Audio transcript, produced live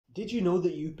Did you know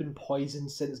that you've been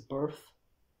poisoned since birth?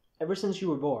 Ever since you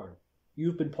were born,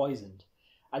 you've been poisoned.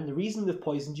 And the reason they've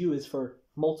poisoned you is for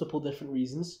multiple different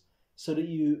reasons. So that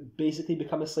you basically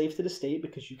become a slave to the state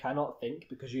because you cannot think,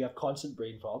 because you have constant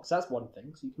brain fog. So that's one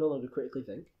thing, so you can no longer critically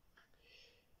think.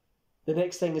 The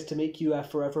next thing is to make you a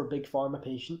forever big pharma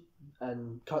patient,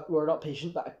 well, not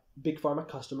patient, but a big pharma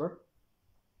customer.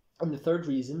 And the third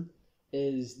reason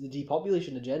is the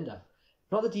depopulation agenda.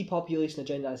 Not the depopulation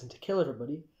agenda as in to kill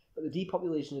everybody, but the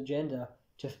depopulation agenda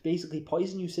to basically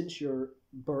poison you since your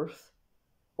birth.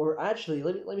 Or actually,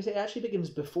 let me say, it actually begins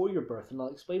before your birth, and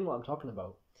I'll explain what I'm talking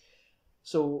about.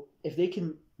 So if they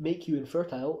can make you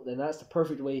infertile, then that's the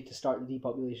perfect way to start the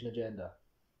depopulation agenda.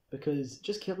 Because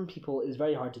just killing people is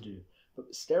very hard to do.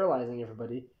 But sterilizing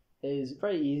everybody is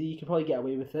very easy. You can probably get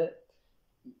away with it.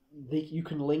 You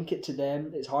can link it to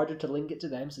them. It's harder to link it to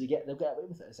them, so they'll get away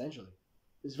with it, essentially.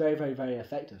 It's very, very, very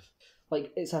effective.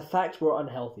 Like, it's a fact we're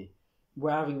unhealthy.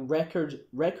 We're having record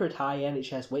high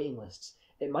NHS waiting lists.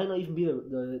 It might not even be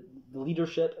the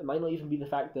leadership. It might not even be the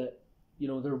fact that,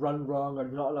 they're run wrong or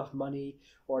not enough money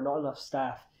or not enough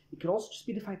staff. It could also just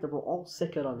be the fact that we're all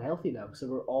sick and unhealthy now, so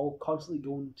we're all constantly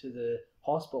going to the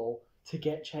hospital to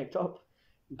get checked up,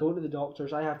 going to the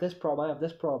doctors. I have this problem. I have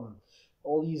this problem.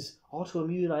 All these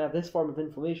autoimmune. I have this form of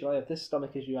inflammation. I have this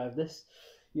stomach issue. I have this,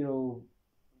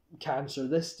 cancer.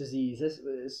 This disease. This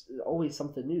is always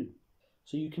something new.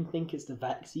 So you can think it's the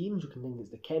vaccines. You can think it's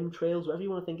the chemtrails. Whatever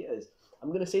you want to think it is. I'm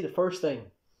going to say the first thing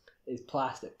is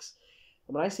plastics.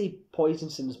 And when I say poison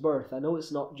since birth, I know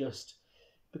it's not just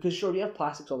because sure we have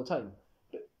plastics all the time,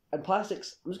 and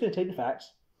plastics. I'm just going to tell you the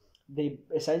facts. They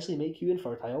essentially make you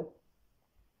infertile,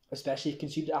 especially if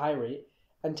consumed at a high rate.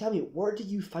 And tell me, where do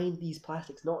you find these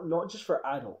plastics? Not just for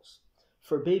adults,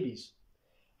 for babies.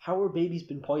 How are babies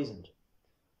been poisoned?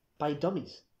 By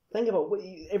dummies. Think about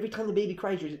every time the baby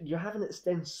cries, you're having it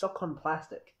then suck on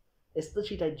plastic. It's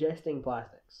literally digesting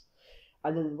plastics.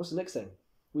 And then what's the next thing?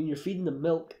 When you're feeding them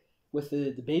milk with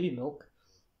the baby milk,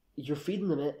 you're feeding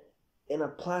them it in a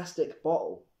plastic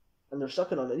bottle, and they're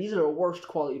sucking on it. These are the worst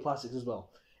quality plastics as well.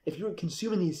 If you're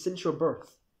consuming these since your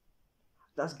birth,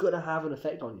 that's going to have an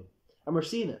effect on you. And we're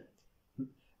seeing it.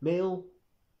 Male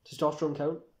testosterone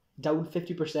count down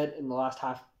 50% in the last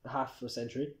half of a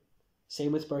century.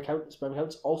 Same with sperm count. Sperm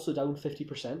count's also down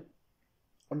 50%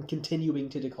 and continuing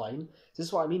to decline. This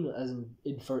is what I mean as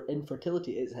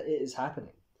infertility. It is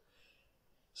happening.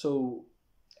 So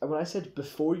when I said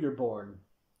before you're born,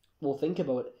 well, think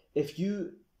about it. If you're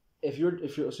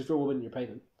a woman and you're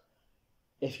pregnant,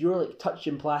 if you're like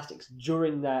touching plastics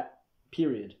during that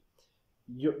period,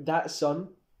 that son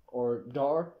or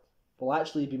daughter will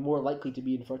actually be more likely to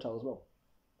be infertile as well.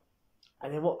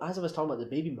 And then as I was talking about the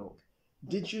baby milk,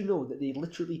 did you know that they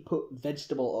literally put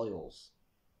vegetable oils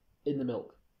in the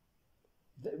milk?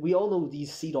 We all know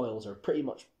these seed oils are pretty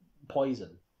much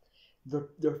poison.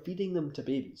 They're feeding them to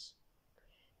babies.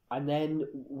 And then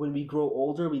when we grow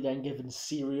older, we then give them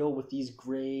cereal with these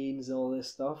grains and all this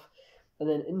stuff. And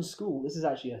then in school, this is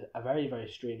actually a very,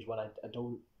 very strange one.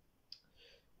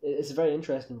 It's a very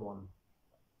interesting one.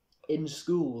 In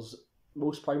schools,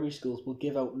 most primary schools will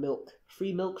give out milk,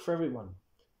 free milk for everyone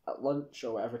at lunch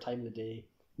or whatever time of the day,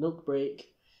 milk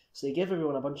break. So they give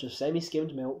everyone a bunch of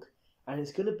semi-skimmed milk, and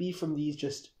it's going to be from it's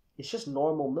just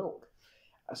normal milk.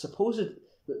 I suppose there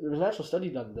was an actual study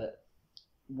done that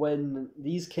when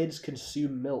these kids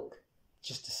consume milk,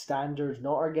 just the standard,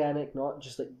 not organic, not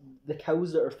just like the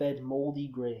cows that are fed moldy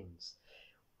grains,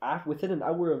 within an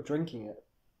hour of drinking it,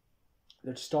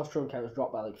 their testosterone count is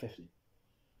dropped by like 50.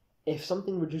 If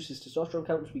something reduces testosterone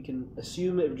counts, we can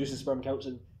assume it reduces sperm counts,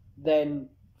 and then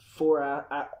for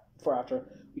after,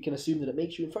 we can assume that it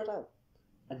makes you infertile.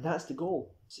 And that's the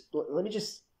goal. So, let me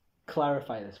just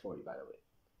clarify this for you, by the way.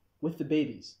 With the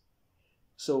babies.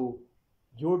 So,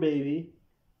 your baby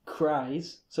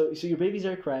cries. So your babies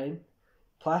are crying.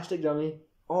 Plastic dummy.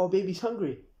 Oh, baby's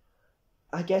hungry.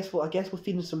 I guess we'll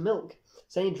feed him some milk.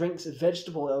 So he drinks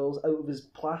vegetable oils out of his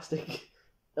plastic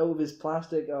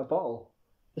bottle.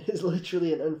 It's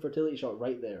literally an infertility shot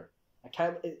right there.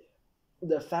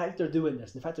 The fact they're doing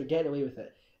this, the fact they're getting away with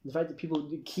it, the fact that people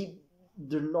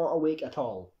they're not awake at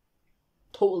all,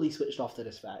 totally switched off to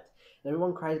this fact. And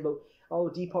everyone cries about,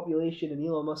 depopulation, and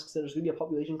Elon Musk said there's going to be a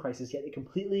population crisis, yet they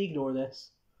completely ignore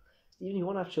this. Even if you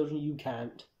want to have children, you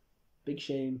can't. Big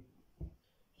shame.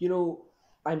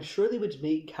 I'm sure they would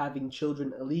make having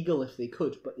children illegal if they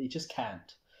could, but they just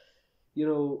can't.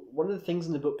 One of the things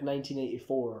in the book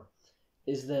 1984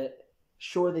 is that,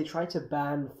 sure, they try to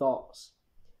ban thoughts,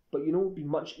 but it would be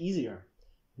much easier.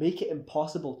 Make it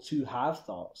impossible to have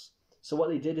thoughts. So what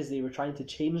they did is they were trying to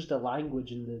change the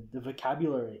language and the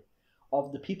vocabulary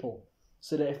of the people,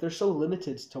 so that if they're so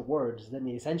limited to words, then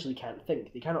they essentially can't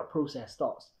think. They cannot process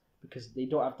thoughts because they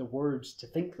don't have the words to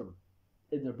think them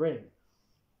in their brain.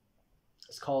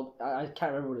 It's called, I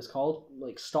can't remember what it's called,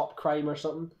 like stop crime or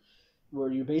something,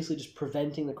 where you're basically just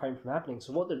preventing the crime from happening.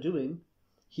 So what they're doing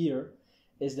here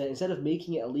is that instead of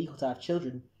making it illegal to have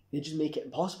children, they just make it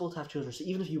impossible to have children. So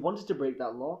even if you wanted to break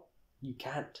that law, you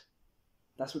can't.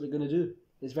 That's what they're going to do.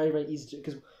 It's very, very easy to,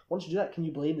 because once you do that, can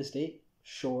you blame the state?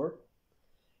 Sure.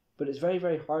 But it's very,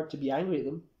 very hard to be angry at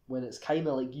them when it's kind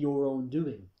of like your own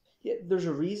doing. Yeah, there's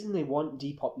a reason they want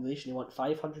depopulation. They want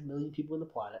 500 million people on the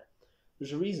planet.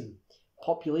 There's a reason.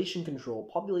 Population control.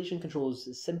 Population control is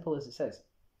as simple as it says.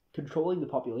 Controlling the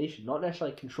population, not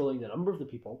necessarily controlling the number of the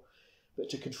people, but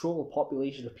to control a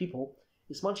population of people.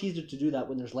 It's much easier to do that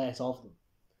when there's less of them.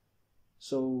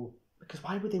 So, because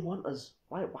why would they want us?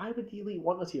 Why would the elite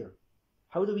want us here?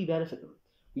 How do we benefit them?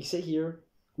 We sit here,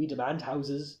 we demand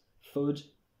houses, food,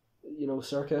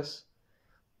 circus,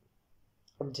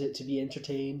 and to be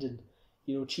entertained,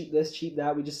 and cheap this, cheap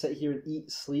that. We just sit here and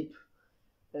eat, sleep.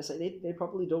 And it's like they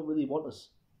probably don't really want us.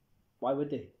 Why would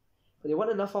they? But they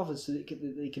want enough of us so that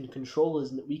they can control us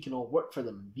and that we can all work for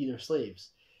them and be their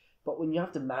slaves. But when you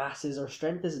have the masses, our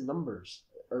strength is in numbers.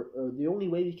 Or the only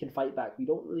way we can fight back, we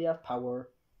don't really have power,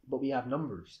 but we have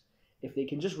numbers. If they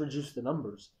can just reduce the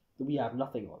numbers, then we have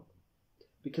nothing on them.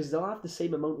 Because they'll have the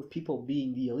same amount of people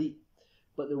being the elite,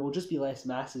 but there will just be less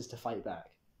masses to fight back.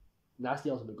 And that's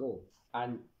the ultimate goal.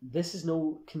 And this is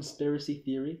no conspiracy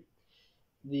theory.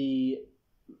 The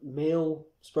male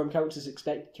sperm count is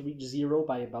expected to reach 0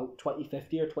 by about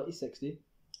 2050 or 2060,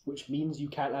 which means you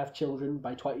can't have children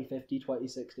by 2050,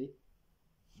 2060.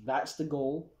 That's the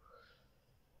goal.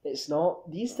 It's not,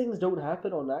 these things don't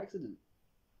happen on accident.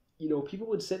 People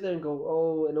would sit there and go,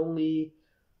 oh, in only,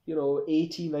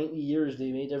 80, 90 years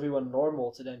they made everyone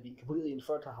normal to then be completely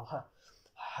infertile.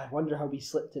 I wonder how we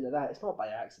slipped into that. It's not by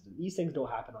accident. These things don't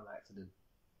happen on accident.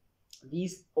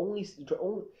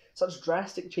 Such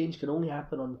drastic change can only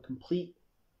happen on complete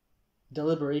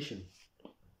deliberation.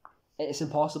 It's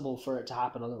impossible for it to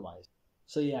happen otherwise.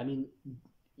 So yeah,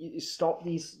 you stop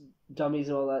these dummies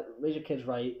and all that. Raise your kids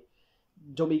right.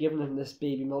 Don't be giving them this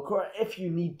baby milk, or if you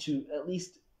need to, at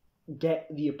least get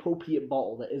the appropriate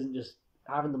bottle that isn't just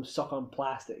having them suck on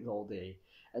plastics all day.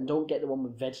 And don't get the one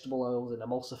with vegetable oils and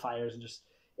emulsifiers and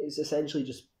it's essentially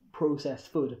just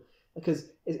processed food,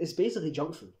 because it's basically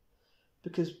junk food.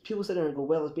 Because people sit there and go,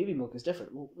 well, this baby milk is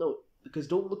different. Well, no, because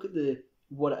don't look at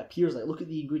what it appears like. Look at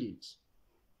the ingredients.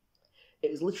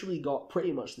 It's literally got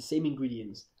pretty much the same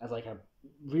ingredients as like a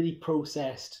really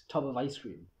processed tub of ice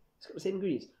cream. It's got the same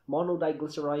ingredients.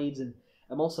 Monodiglycerides and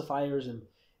emulsifiers and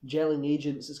gelling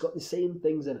agents. It's got the same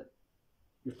things in it.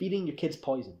 You're feeding your kids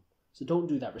poison. So don't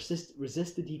do that.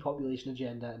 Resist the depopulation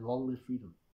agenda and long live freedom.